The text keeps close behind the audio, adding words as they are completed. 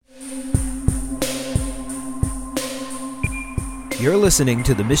You're listening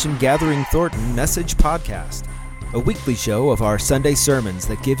to the Mission Gathering Thornton Message Podcast, a weekly show of our Sunday sermons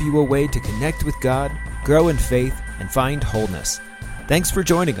that give you a way to connect with God, grow in faith, and find wholeness. Thanks for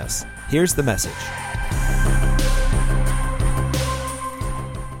joining us. Here's the message.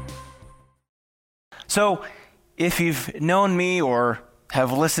 So, if you've known me or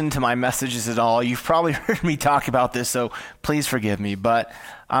have listened to my messages at all, you've probably heard me talk about this, so please forgive me. But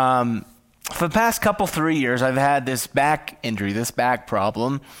for the past 3 years, I've had this back injury, this back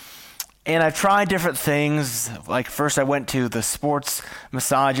problem, and I've tried different things. Like first I went to the sports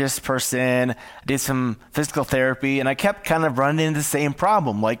massagist person, did some physical therapy, and I kept kind of running into the same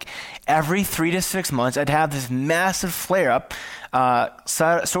problem. Like every 3 to 6 months, I'd have this massive flare-up,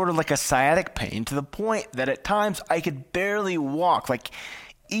 sort of like a sciatic pain, to the point that at times I could barely walk. Like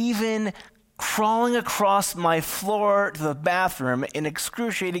even crawling across my floor to the bathroom in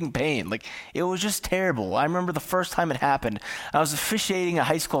excruciating pain. Like, it was just terrible. I remember the first time it happened, I was officiating a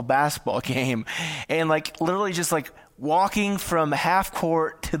high school basketball game, and literally just walking from half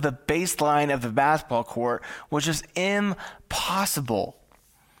court to the baseline of the basketball court was just impossible.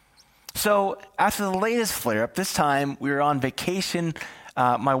 So after the latest flare-up, this time we were on vacation.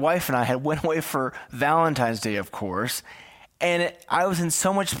 My wife and I had went away for Valentine's Day, of course, and I was in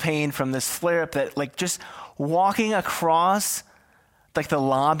so much pain from this flare-up that just walking across the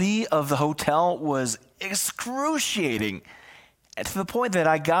lobby of the hotel was excruciating. And to the point that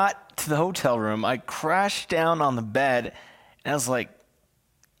I got to the hotel room, I crashed down on the bed, and I was like,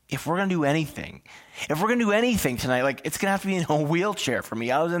 if we're going to do anything tonight, it's going to have to be in a wheelchair for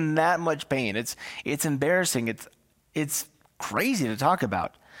me. I was in that much pain. It's embarrassing. It's crazy to talk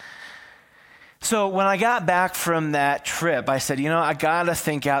about. So when I got back from that trip, I said, I got to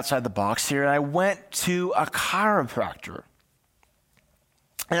think outside the box here. And I went to a chiropractor.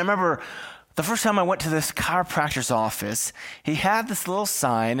 And I remember the first time I went to this chiropractor's office, he had this little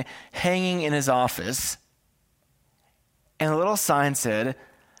sign hanging in his office. And the little sign said,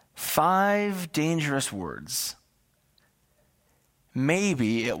 5 dangerous words.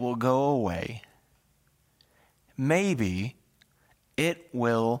 Maybe it will go away. Maybe it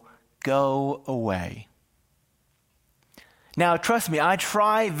will go away. Now, trust me, I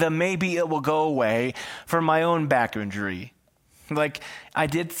tried the maybe it will go away for my own back injury. I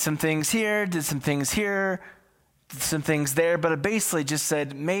did some things here, did some things here, did some things there, but it basically just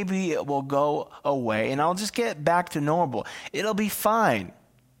said, maybe it will go away, and I'll just get back to normal. It'll be fine.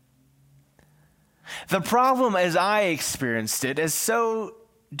 The problem, as I experienced it, as so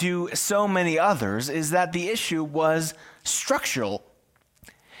do so many others, is that the issue was structural.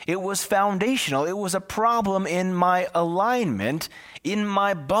 It was foundational. It was a problem in my alignment, in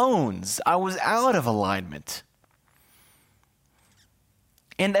my bones. I was out of alignment.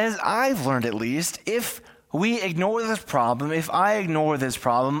 And as I've learned, at least, if we ignore this problem, if I ignore this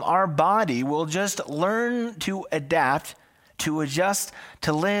problem, our body will just learn to adapt, to adjust,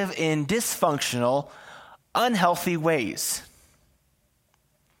 to live in dysfunctional, unhealthy ways.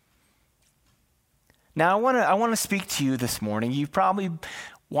 Now, I want to speak to you this morning. You've probably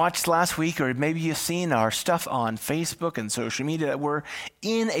watched last week, or maybe you've seen our stuff on Facebook and social media, that we're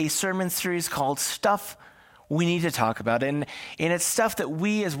in a sermon series called Stuff We Need to Talk About. And it's stuff that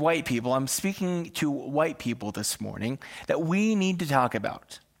we as white people, I'm speaking to white people this morning, that we need to talk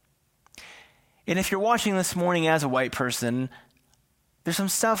about. And if you're watching this morning as a white person, there's some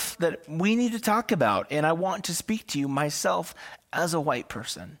stuff that we need to talk about, and I want to speak to you myself as a white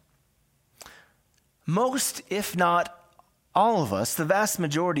person. Most, if not all of us, the vast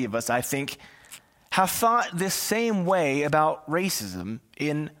majority of us, I think, have thought this same way about racism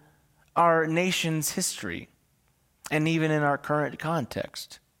in our nation's history and even in our current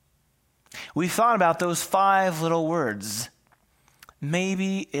context. We've thought about those 5 little words.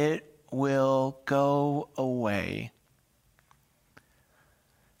 Maybe it will go away.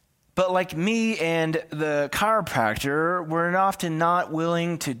 But like me and the chiropractor, we're often not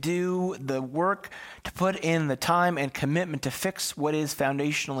willing to do the work, to put in the time and commitment to fix what is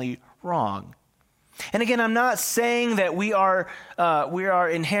foundationally wrong. And again, I'm not saying that we are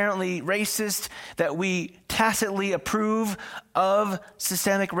inherently racist, that we tacitly approve of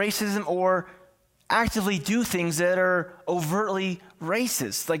systemic racism or actively do things that are overtly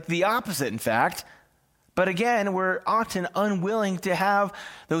racist, like the opposite, in fact. But again, we're often unwilling to have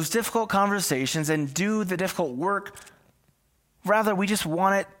those difficult conversations and do the difficult work. Rather, we just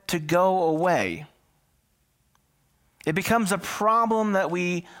want it to go away. It becomes a problem that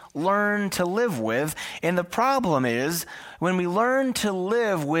we learn to live with. And the problem is, when we learn to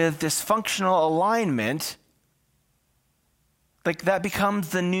live with dysfunctional alignment, that becomes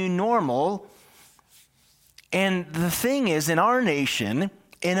the new normal. And the thing is, in our nation,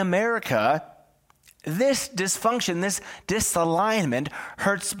 in America, this dysfunction, this disalignment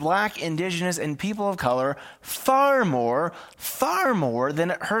hurts Black, Indigenous, and people of color far more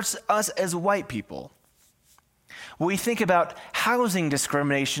than it hurts us as white people. We think about housing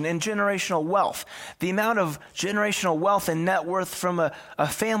discrimination and generational wealth. The amount of generational wealth and net worth from a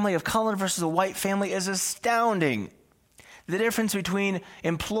family of color versus a white family is astounding. The difference between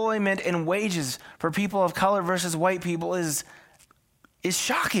employment and wages for people of color versus white people is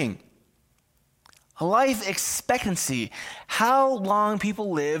shocking. Life expectancy, how long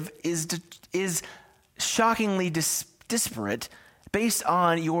people live, is shockingly disparate based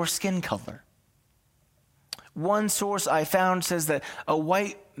on your skin color. One source I found says that a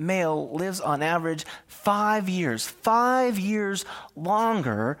white male lives on average 5 years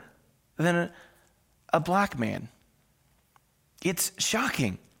longer than a Black man. It's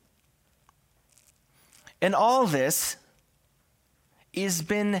shocking. And all this has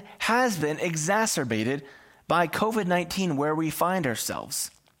been exacerbated by COVID-19, where we find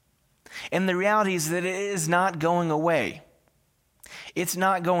ourselves. And the reality is that it is not going away. It's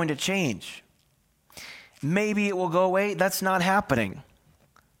not going to change. Maybe it will go away. That's not happening.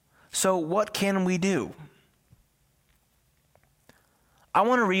 So what can we do? I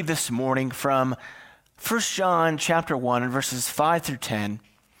want to read this morning from 1 John chapter 1, verses 5 through 10.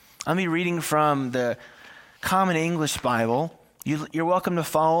 I'll be reading from the Common English Bible. You're welcome to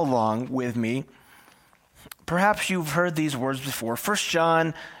follow along with me. Perhaps you've heard these words before. 1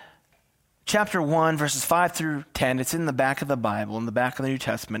 John chapter 1, verses 5 through 10. It's in the back of the Bible, in the back of the New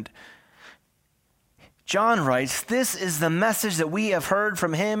Testament. John writes, "This is the message that we have heard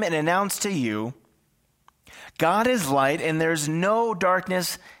from him and announced to you. God is light, and there's no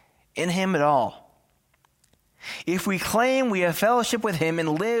darkness in him at all. If we claim we have fellowship with him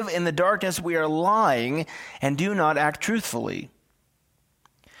and live in the darkness, we are lying and do not act truthfully.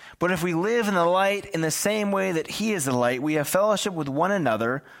 But if we live in the light in the same way that he is the light, we have fellowship with one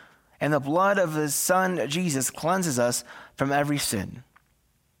another, and the blood of his Son, Jesus, cleanses us from every sin."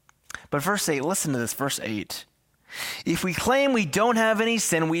 But verse 8, listen to this, verse 8. "If we claim we don't have any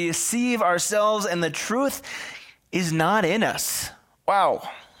sin, we deceive ourselves, and the truth is not in us." Wow.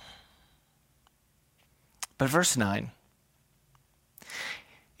 But verse 9,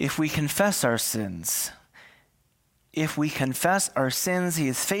 "If we confess our sins, he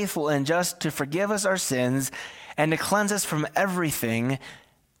is faithful and just to forgive us our sins and to cleanse us from everything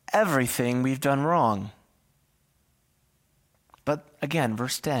we've done wrong." But again,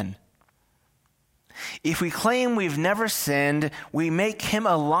 verse 10, "If we claim we've never sinned, we make him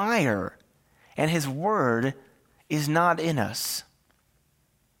a liar, and his word is not in us."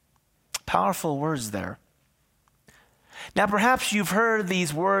 Powerful words there. Now, perhaps you've heard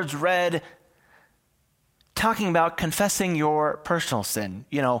these words read talking about confessing your personal sin,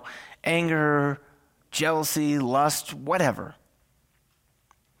 anger, jealousy, lust, whatever.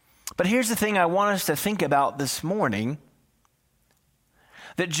 But here's the thing I want us to think about this morning,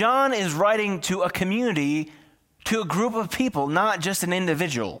 that John is writing to a community, to a group of people, not just an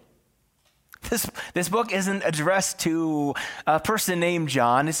individual. This book isn't addressed to a person named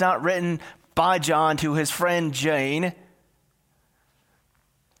John. It's not written by John to his friend Jane.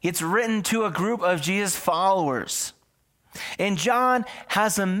 It's written to a group of Jesus followers. And John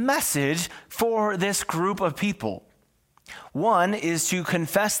has a message for this group of people. One is to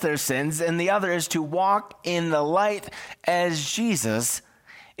confess their sins, and the other is to walk in the light as Jesus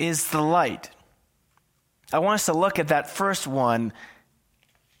is the light. I want us to look at that first one,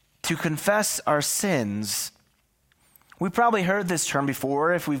 to confess our sins. We probably heard this term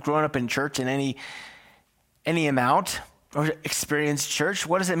before if we've grown up in church in any amount or experienced church.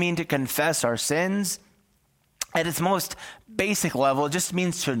 What does it mean to confess our sins? At its most basic level, it just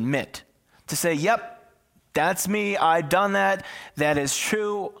means to admit, to say, yep, that's me, I've done that, that is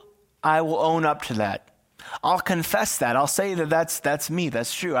true, I will own up to that. I'll confess that, I'll say that that's me,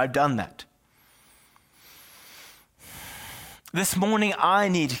 that's true, I've done that. This morning, I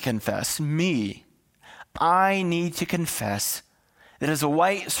need to confess, I need to confess that as a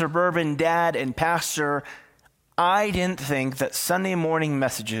white suburban dad and pastor, I didn't think that Sunday morning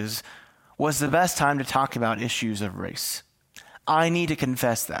messages was the best time to talk about issues of race. I need to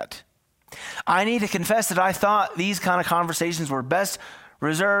confess that. I need to confess that I thought these kind of conversations were best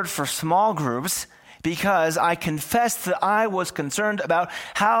reserved for small groups because I confessed that I was concerned about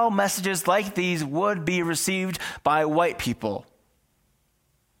how messages like these would be received by white people.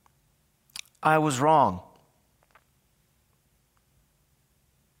 I was wrong.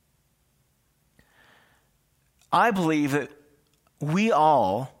 I believe that we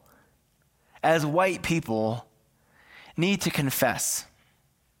all, as white people, need to confess.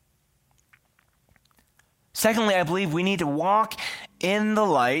 Secondly, I believe we need to walk in the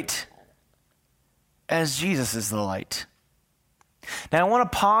light as Jesus is the light. Now, I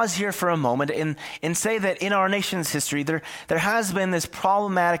want to pause here for a moment and say that in our nation's history, there has been this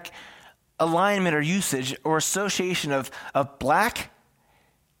problematic alignment or usage or association of black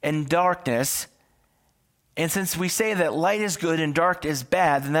and darkness. And since we say that light is good and dark is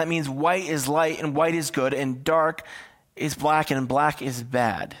bad, then that means white is light and white is good and dark is black and black is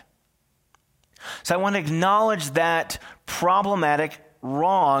bad. So I want to acknowledge that problematic,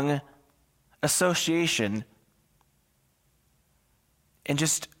 wrong association and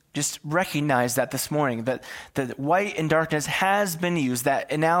just recognize that this morning, that white and darkness has been used,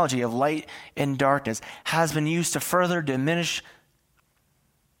 that analogy of light and darkness has been used to further diminish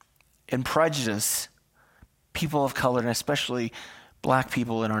and prejudice people of color, and especially black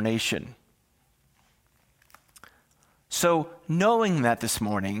people in our nation. So knowing that this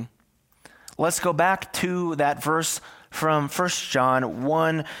morning, let's go back to that verse from 1 John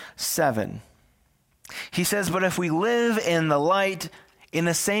 1:7. He says, "But if we live in the light in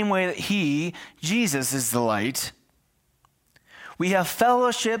the same way that he, Jesus, is the light, we have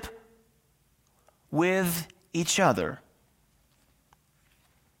fellowship with each other."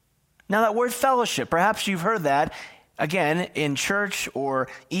 Now that word fellowship, perhaps you've heard that, again, in church or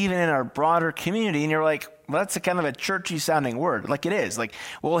even in our broader community, and you're like, well, that's a kind of a churchy sounding word. Like it is. Like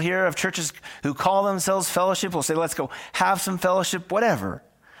we'll hear of churches who call themselves fellowship. We'll say, let's go have some fellowship, whatever.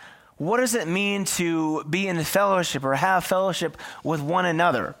 What does it mean to be in fellowship or have fellowship with one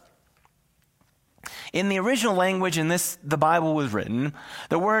another? In the original language in this, the Bible was written,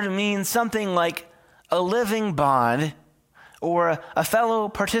 the word means something like a living bond or a fellow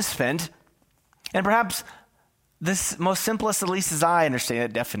participant. And perhaps this most simplest, at least as I understand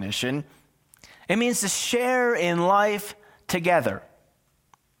that definition, it means to share in life together.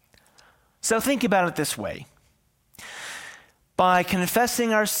 So think about it this way. By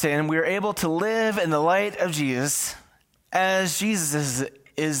confessing our sin, we are able to live in the light of Jesus as Jesus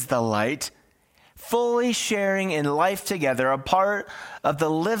is the light, fully sharing in life together, a part of the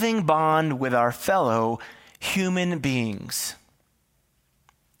living bond with our fellow human beings.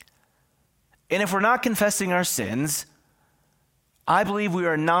 And if we're not confessing our sins, I believe we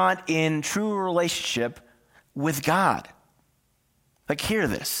are not in true relationship with God. Like, hear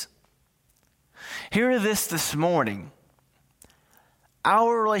this. Hear this morning.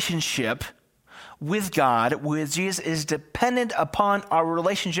 Our relationship with God, with Jesus, is dependent upon our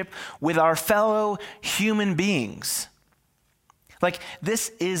relationship with our fellow human beings. Like, this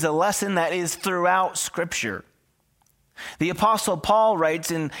is a lesson that is throughout Scripture. The Apostle Paul writes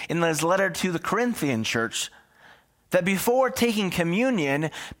in his letter to the Corinthian church that before taking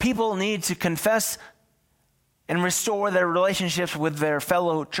communion, people need to confess and restore their relationships with their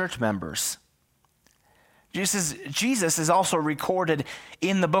fellow church members. Jesus is also recorded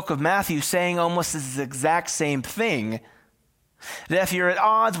in the book of Matthew saying almost this exact same thing, that if you're at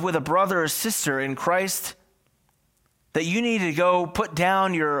odds with a brother or sister in Christ, that you need to go put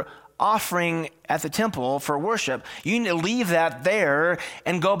down your offering at the temple for worship. You need to leave that there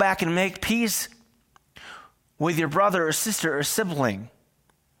and go back and make peace with your brother or sister or sibling.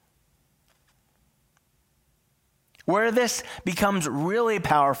 Where this becomes really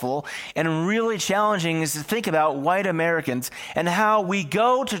powerful and really challenging is to think about white Americans and how we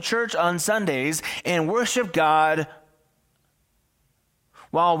go to church on Sundays and worship God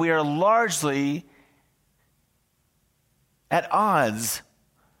while we are largely at odds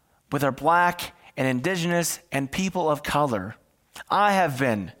with our black and indigenous and people of color. I have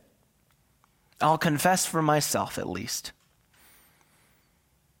been. I'll confess for myself at least.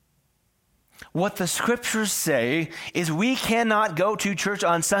 What the scriptures say is we cannot go to church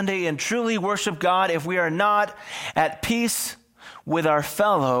on Sunday and truly worship God if we are not at peace with our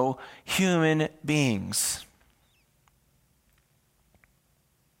fellow human beings.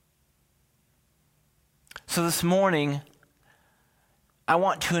 So this morning, I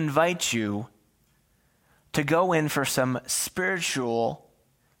want to invite you to go in for some spiritual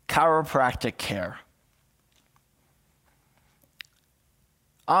chiropractic care.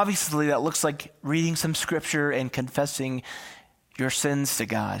 Obviously, that looks like reading some scripture and confessing your sins to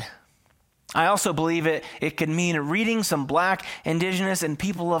God. I also believe it can mean reading some black, indigenous, and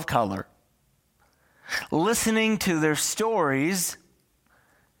people of color, listening to their stories,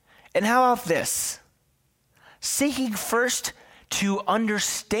 and how about this? Seeking first to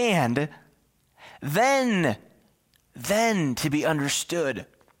understand, then to be understood.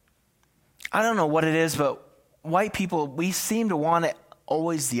 I don't know what it is, but white people, we seem to want it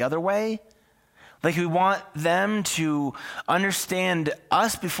always the other way. Like we want them to understand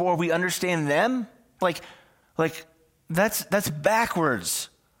us before we understand them? Like that's backwards.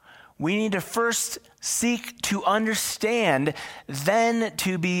 We need to first seek to understand, then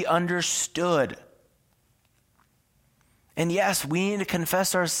to be understood. And yes, we need to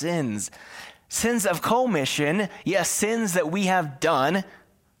confess our sins. Sins of commission, yes, sins that we have done,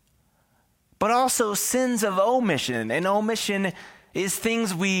 but also sins of omission. And omission is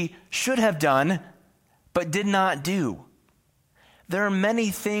things we should have done, but did not do. There are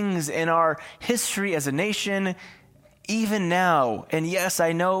many things in our history as a nation, even now. And yes,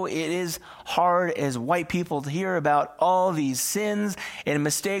 I know it is hard as white people to hear about all these sins and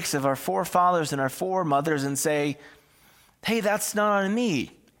mistakes of our forefathers and our foremothers and say, hey, that's not on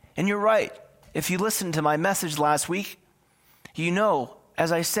me. And you're right. If you listened to my message last week, you know,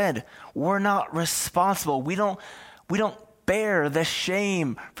 as I said, we're not responsible. We don't bear the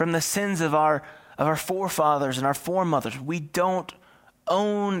shame from the sins of our forefathers and our foremothers. We don't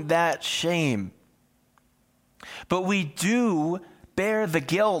own that shame. But we do bear the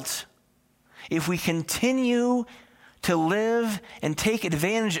guilt if we continue to live and take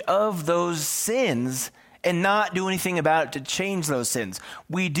advantage of those sins and not do anything about it to change those sins.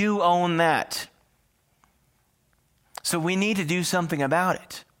 We do own that. So we need to do something about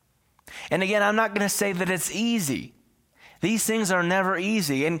it. And again, I'm not going to say that it's easy. These things are never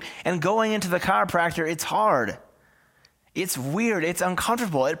easy. And going into the chiropractor, it's hard. It's weird. It's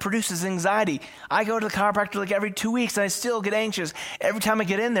uncomfortable. It produces anxiety. I go to the chiropractor like every 2 weeks, and I still get anxious every time I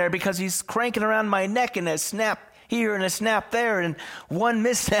get in there because he's cranking around my neck and a snap here and a snap there, and one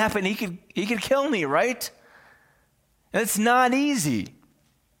mishap and he could kill me, right? And it's not easy.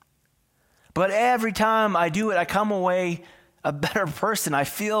 But every time I do it, I come away a better person. I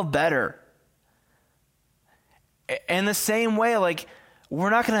feel better. In the same way, like, we're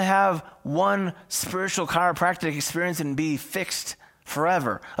not going to have one spiritual chiropractic experience and be fixed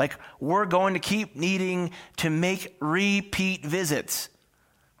forever. Like, we're going to keep needing to make repeat visits.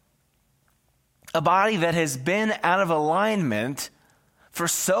 A body that has been out of alignment for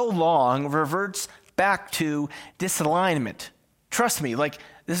so long reverts back to disalignment. Trust me, like,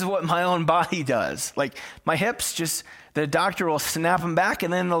 this is what my own body does. Like, my hips the doctor will snap them back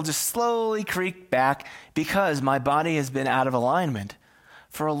and then they'll just slowly creak back because my body has been out of alignment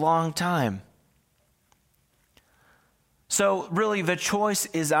for a long time. So really, the choice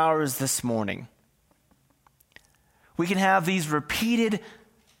is ours this morning. We can have these repeated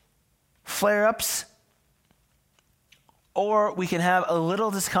flare-ups, or we can have a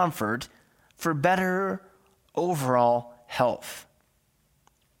little discomfort for better overall health.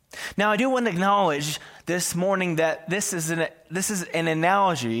 Now, I do want to acknowledge this morning that this is an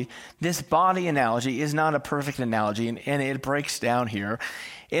analogy. This body analogy is not a perfect analogy, and it breaks down here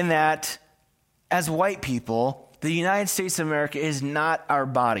in that as white people, the United States of America is not our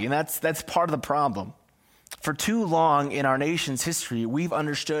body, and that's part of the problem. For too long in our nation's history, we've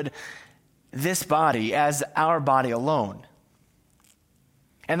understood this body as our body alone.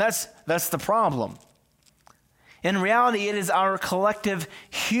 And that's the problem. In reality, it is our collective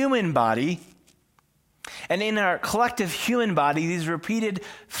human body. And in our collective human body, these repeated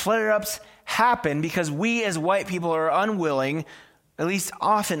flare-ups happen because we as white people are unwilling, at least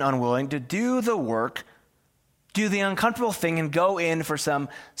often unwilling, to do the work, do the uncomfortable thing, and go in for some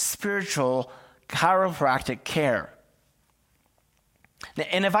spiritual chiropractic care.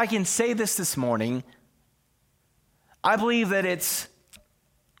 And if I can say this morning, I believe that it's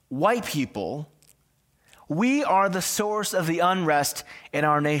white people. We are the source of the unrest in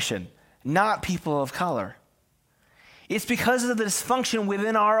our nation, not people of color. It's because of the dysfunction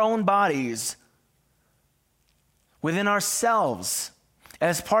within our own bodies, within ourselves.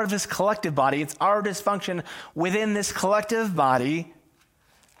 As part of this collective body, it's our dysfunction within this collective body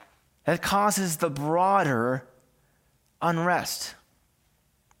that causes the broader unrest.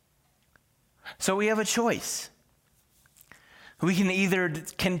 So we have a choice. We can either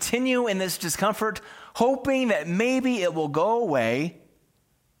continue in this discomfort, hoping that maybe it will go away,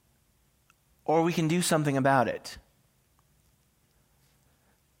 or we can do something about it.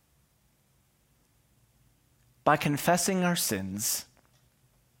 By confessing our sins,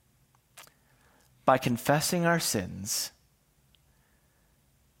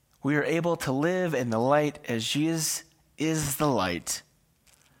 we are able to live in the light as Jesus is the light,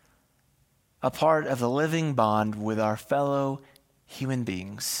 a part of the living bond with our fellow human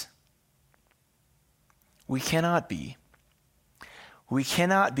beings. We cannot be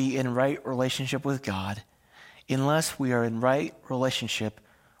in right relationship with God unless we are in right relationship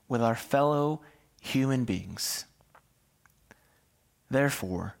with our fellow human beings.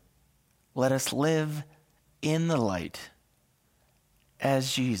 Therefore, let us live in the light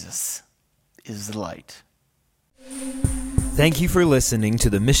as Jesus is the light. Thank you for listening to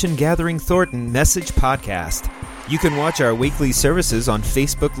the Mission Gathering Thornton Message Podcast. You can watch our weekly services on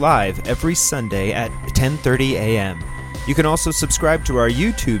Facebook Live every Sunday at 10:30 a.m. You can also subscribe to our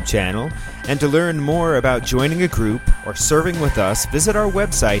YouTube channel, and to learn more about joining a group or serving with us, visit our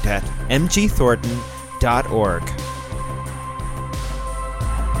website at mgthornton.org.